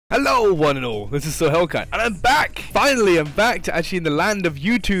Hello one and all, this is So Hellcat, and I'm back! Finally, I'm back to actually in the land of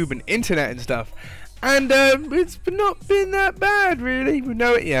YouTube and internet and stuff. And it's not been that bad, really.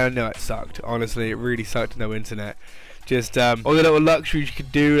 No, it sucked. Honestly, it really sucked. No internet. Just all the little luxuries you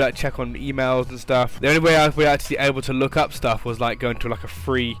could do, like check on emails and stuff. The only way I was actually able to look up stuff was like going to like a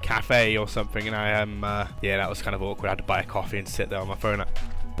free cafe or something, and yeah, that was kind of awkward. I had to buy a coffee and sit there on my phone.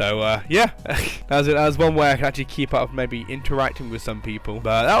 So yeah, that was one way I could actually keep up, maybe interacting with some people.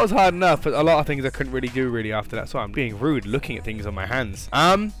 But that was hard enough. But a lot of things I couldn't really do really after that. So I'm being rude, looking at things on my hands.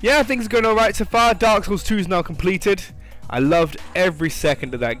 Yeah, things are going alright so far. Dark Souls 2 is now completed. I loved every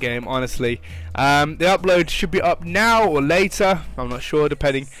second of that game, honestly. The upload should be up now or later. I'm not sure,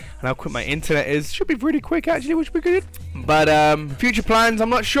 depending on how quick my internet is. Should be pretty quick, actually, which would be good. But future plans, I'm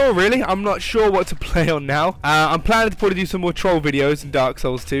not sure, really. I'm not sure what to play on now. I'm planning to probably do some more troll videos in Dark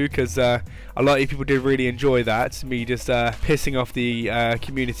Souls 2, because a lot of people did really enjoy that. Me just pissing off the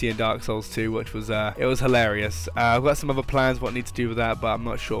community in Dark Souls 2, which was it was hilarious. I've got some other plans what I need to do with that, but I'm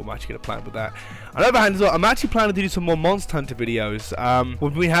not sure what I'm actually going to plan with that. On the other hand, as well, I'm actually planning to do some more Monster Hunter videos.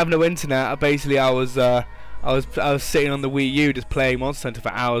 When we have no internet, basically I was sitting on the Wii U just playing Monster Hunter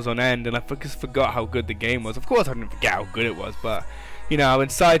for hours on end, and I just forgot how good the game was. Of course, I didn't forget how good it was, but you know, I've been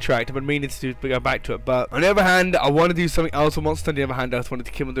sidetracked. I've been meaning to go back to it. But on the other hand, I want to do something else with Monster Hunter. On the other hand, I just wanted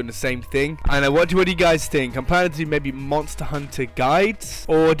to keep on doing the same thing. And what do you guys think? I'm planning to do maybe Monster Hunter guides,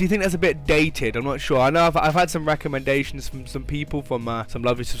 or do you think that's a bit dated? I'm not sure. I know I've had some recommendations from some people, from some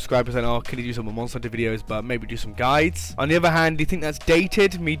lovely subscribers saying, oh, can you do some more Monster Hunter videos, but maybe do some guides. On the other hand, do you think that's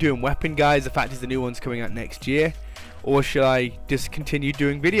dated? Me doing weapon guides, the fact is the new one's coming out next year, or should I just continue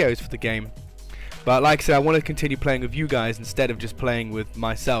doing videos for the game? But like I said, I want to continue playing with you guys instead of just playing with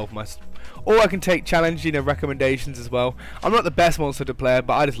myself. Or I can take challenge, recommendations as well. I'm not the best Monster Hunter player,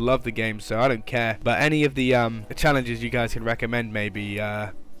 but I just love the game, so I don't care. But any of the challenges you guys can recommend, maybe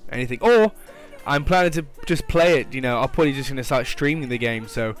anything. Or I'm planning to just play it. I'm probably just going to start streaming the game.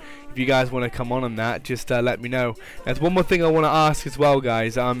 So if you guys want to come on that, just let me know. There's one more thing I want to ask as well,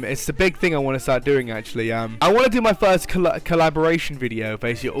 guys. It's the big thing I want to start doing, actually. I want to do my first collaboration video,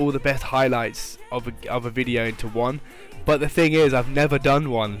 basically all the best highlights of a video into one. But the thing is, I've never done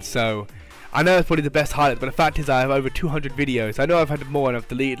one, so I know it's probably the best highlights. But the fact is, I have over 200 videos. I know I've had more, and I've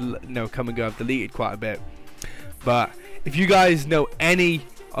deleted, come and go. I've deleted quite a bit. But if you guys know any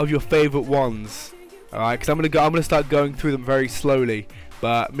of your favorite ones, alright, because I'm gonna start going through them very slowly.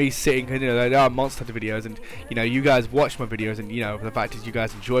 But me sitting, there are Monster Hunter videos, and you guys watch my videos, and the fact is you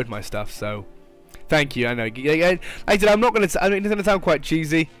guys enjoyed my stuff, so thank you. I know, like I said, it's gonna sound quite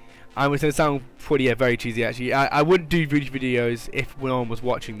cheesy. It's gonna sound pretty very cheesy, actually. I wouldn't do videos if no one was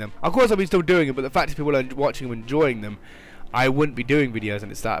watching them. Of course, I'll be still doing it, but the fact is people are watching them, enjoying them, I wouldn't be doing videos,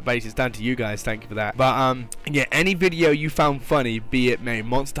 and it's down to you guys. Thank you for that. But yeah, any video you found funny, be it maybe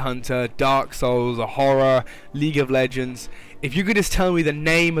Monster Hunter, Dark Souls, or horror, League of Legends, if you could just tell me the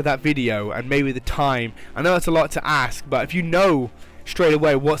name of that video and maybe the time. I know it's a lot to ask, but if you know straight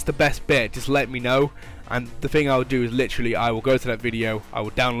away what's the best bit, just let me know. And the thing I'll do is literally I will go to that video, I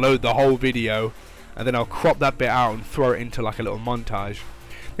will download the whole video, and then I'll crop that bit out and throw it into like a little montage.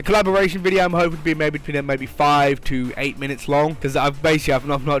 The collaboration video I'm hoping to be maybe between 5 to 8 minutes long, because I've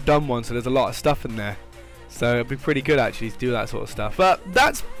not done one, so there's a lot of stuff in there. So it'd be pretty good actually to do that sort of stuff. But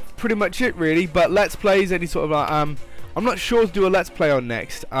that's pretty much it really. But Let's Plays, any sort of I'm not sure to do a Let's Play on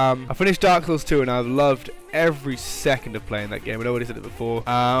next. I finished Dark Souls 2 and I've loved every second of playing that game. I already said it before.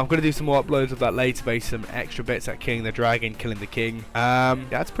 I'm going to do some more uploads of that later, basically some extra bits like killing the dragon, killing the king.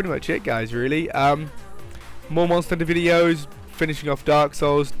 That's pretty much it, guys, really. More Monster Hunter videos, finishing off Dark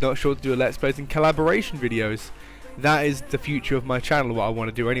Souls, not sure to do a Let's Plays, and collaboration videos. That is the future of my channel, what I want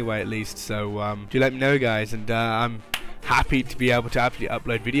to do anyway, at least. So do let me know, guys, and I'm happy to be able to actually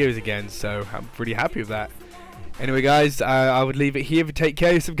upload videos again, so I'm pretty happy with that. Anyway, guys, I would leave it here. Take care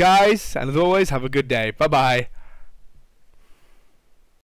of yourself, guys, and as always, have a good day. Bye bye.